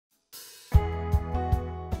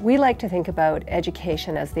We like to think about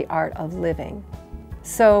education as the art of living.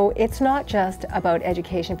 So it's not just about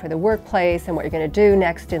education for the workplace and what you're going to do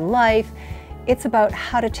next in life. It's about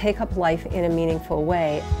how to take up life in a meaningful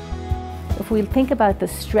way. If we think about the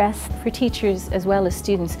stress for teachers as well as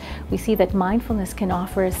students, we see that mindfulness can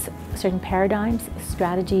offer us certain paradigms,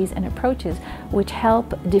 strategies, and approaches which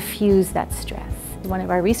help diffuse that stress. One of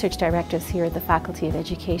our research directors here at the Faculty of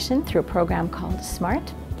Education, through a program called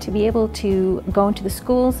SMART, to be able to go into the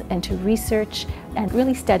schools and to research and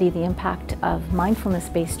really study the impact of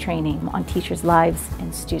mindfulness-based training on teachers' lives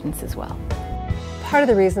and students as well. Part of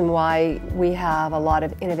the reason why we have a lot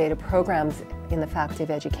of innovative programs in the Faculty of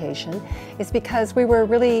Education is because we were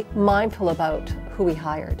really mindful about who we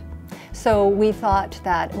hired. So we thought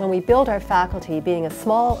that when we build our faculty, being a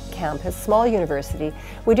small campus, small university,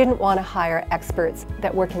 we didn't want to hire experts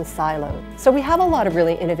that work in silos. So we have a lot of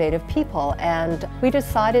really innovative people, and we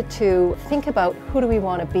decided to think about who do we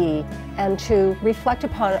want to be and to reflect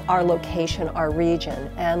upon our location, our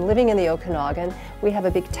region. And living in the Okanagan, we have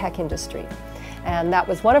a big tech industry. And that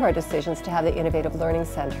was one of our decisions to have the Innovative Learning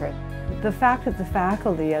Center. The fact that the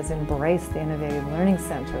faculty has embraced the Innovative Learning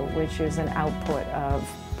Center, which is an output of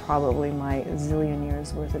probably my zillion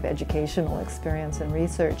years worth of educational experience and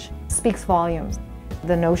research, speaks volumes.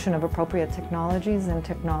 The notion of appropriate technologies and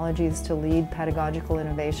technologies to lead pedagogical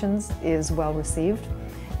innovations is well received.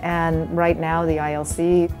 And right now the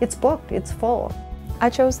ILC, it's booked, it's full. I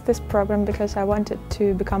chose this program because I wanted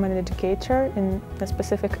to become an educator in a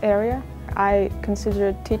specific area. I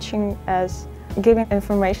considered teaching as giving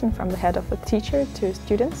information from the head of a teacher to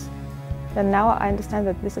students. And now I understand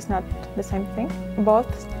that this is not the same thing.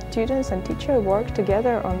 Both students and teacher work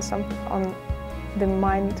together on the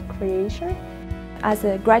mind creation. As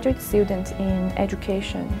a graduate student in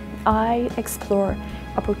education, I explore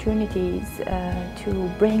opportunities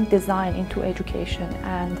to bring design into education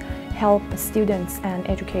and help students and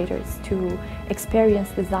educators to experience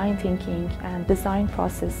design thinking and design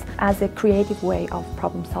process as a creative way of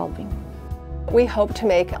problem solving. We hope to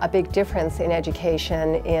make a big difference in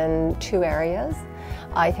education in two areas.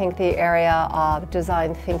 I think the area of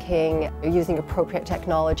design thinking, using appropriate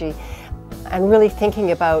technology, and really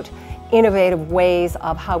thinking about innovative ways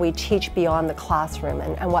of how we teach beyond the classroom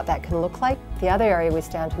and what that can look like. The other area we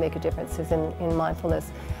stand to make a difference is in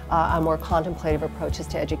mindfulness, more contemplative approaches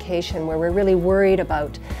to education, where we're really worried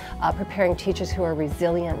about preparing teachers who are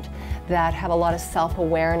resilient, that have a lot of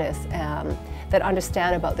self-awareness, that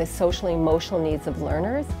understand about the social and emotional needs of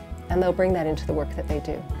learners, and they'll bring that into the work that they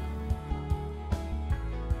do.